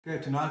Okay,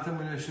 tonight I'm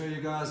going to show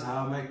you guys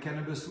how I make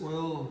cannabis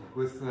oil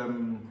with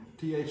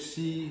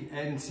THC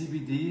and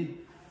CBD.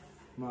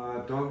 My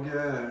dog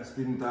here has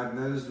been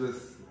diagnosed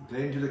with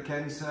glandular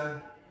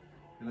cancer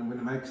and I'm going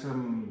to make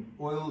some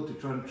oil to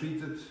try and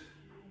treat it.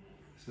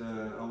 So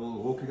I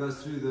will walk you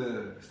guys through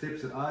the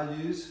steps that I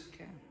use.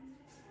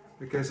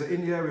 Okay, so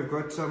in here we've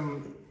got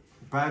some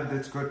bud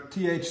that's got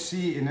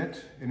THC in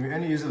it and we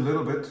only use a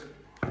little bit.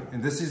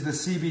 And this is the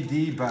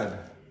CBD bud.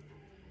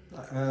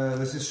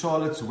 This is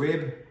Charlotte's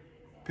Web.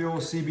 Pure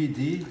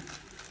CBD.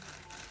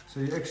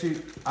 So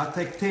I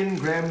take 10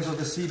 grams of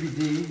the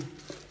CBD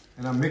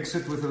and I mix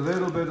it with a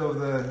little bit of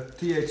the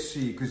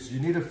THC because you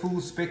need a full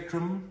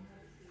spectrum.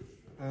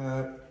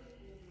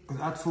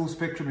 Without full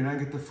spectrum you don't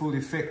get the full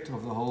effect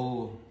of the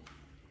whole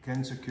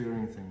cancer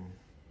curing thing.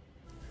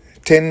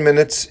 10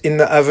 minutes in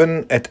the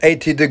oven at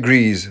 80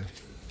 degrees.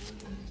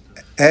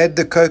 Add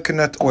the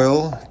coconut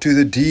oil to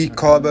the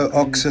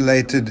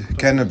decarboxylated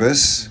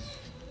cannabis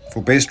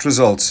for best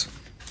results.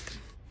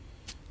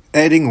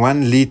 Adding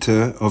 1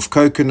 liter of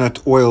coconut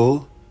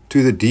oil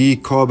to the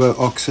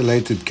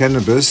decarboxylated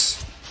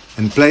cannabis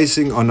and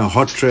placing on a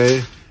hot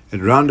tray at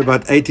around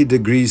about 80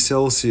 degrees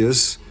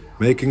Celsius,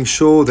 making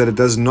sure that it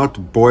does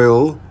not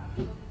boil,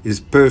 is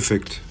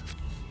perfect.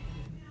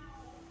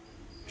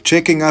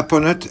 Checking up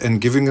on it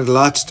and giving it a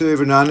light stir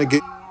every now and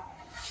again.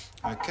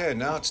 Okay,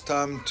 now it's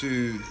time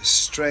to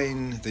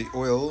strain the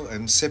oil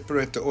and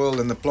separate the oil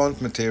and the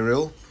plant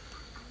material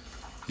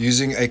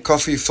using a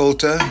coffee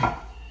filter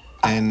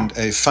and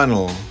a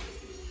funnel.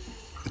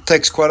 It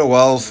takes quite a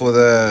while for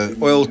the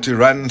oil to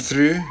run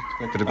through,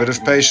 but a bit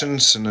of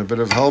patience and a bit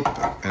of help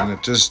and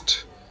it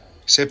just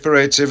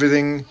separates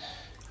everything,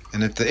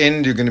 and at the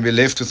end you're going to be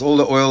left with all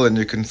the oil and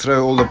you can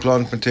throw all the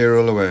plant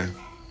material away.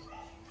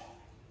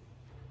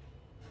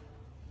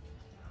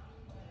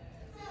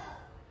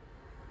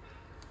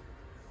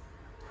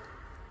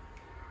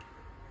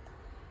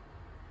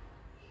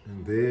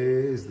 And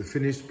there's the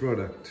finished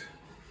product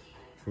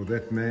for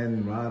that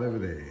man right over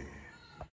there.